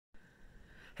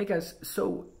Hey guys,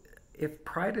 so if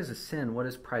pride is a sin, what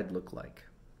does pride look like?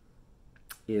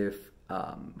 If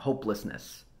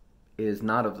hopelessness is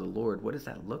not of the Lord, what does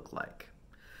that look like?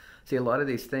 See, a lot of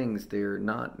these things, they're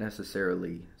not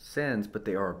necessarily sins, but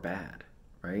they are bad,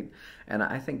 right? And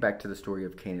I think back to the story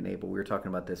of Cain and Abel. We were talking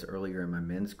about this earlier in my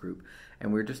men's group,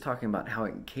 and we were just talking about how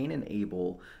Cain and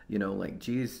Abel, like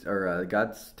Jesus or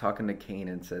God's talking to Cain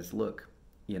and says, "Look,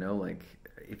 like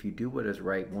if you do what is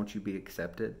right, won't you be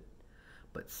accepted?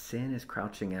 But sin is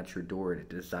crouching at your door. It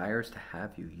desires to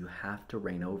have you. You have to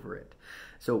reign over it."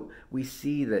 So we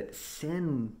see that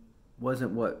sin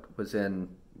wasn't what was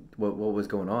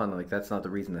going on. Like, that's not the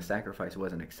reason the sacrifice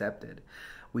wasn't accepted.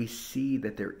 We see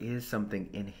that there is something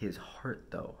in his heart,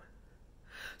 though.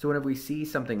 So whenever we see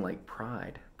something like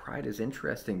pride is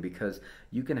interesting because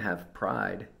you can have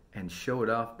pride and show it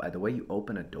off by the way you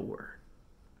open a door.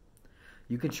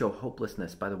 You can show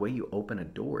hopelessness by the way you open a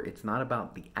door. It's not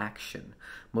about the action.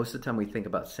 Most of the time we think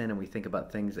about sin and we think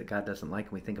about things that God doesn't like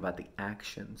and we think about the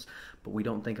actions, but we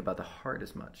don't think about the heart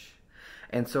as much.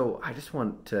 And so I just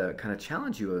want to kind of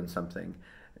challenge you on something.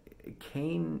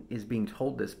 Cain is being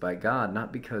told this by God,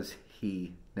 not because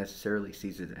he necessarily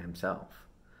sees it himself.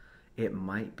 It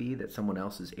might be that someone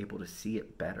else is able to see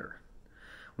it better.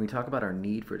 When we talk about our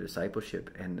need for discipleship,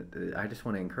 and I just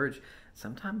want to encourage,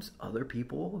 sometimes other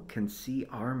people can see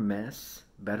our mess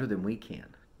better than we can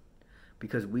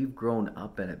because we've grown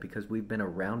up in it, because we've been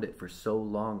around it for so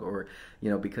long, or,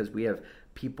 because we have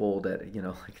people that,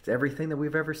 like it's everything that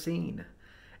we've ever seen.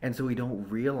 And so we don't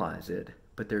realize it,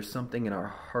 but there's something in our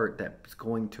heart that's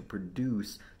going to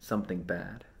produce something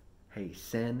bad. Hey,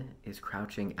 sin is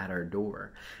crouching at our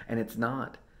door. And it's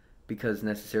not because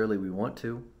necessarily we want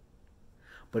to,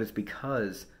 but it's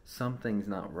because something's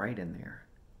not right in there.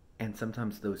 And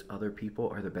sometimes those other people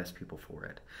are the best people for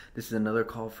it. This is another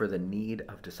call for the need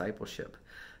of discipleship.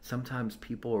 Sometimes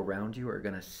people around you are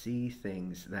going to see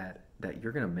things that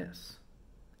you're going to miss.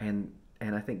 And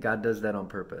I think God does that on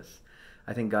purpose.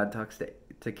 I think God talks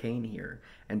to Cain here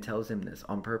and tells him this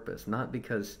on purpose. Not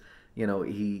because,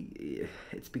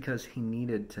 it's because he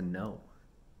needed to know.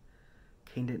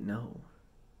 Cain didn't know.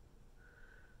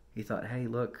 He thought, hey,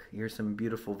 look, here's some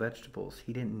beautiful vegetables.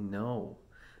 He didn't know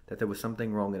that there was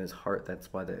something wrong in his heart.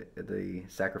 That's why the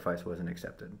sacrifice wasn't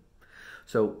accepted.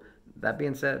 So that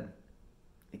being said,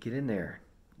 get in there.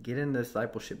 Get in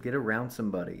discipleship. Get around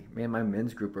somebody. Man, my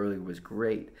men's group earlier was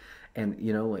great. And,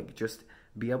 just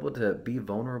be able to be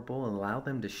vulnerable and allow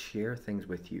them to share things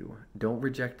with you. Don't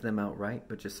reject them outright,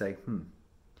 but just say,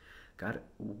 God,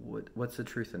 what's the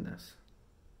truth in this?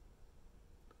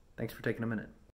 Thanks for taking a minute.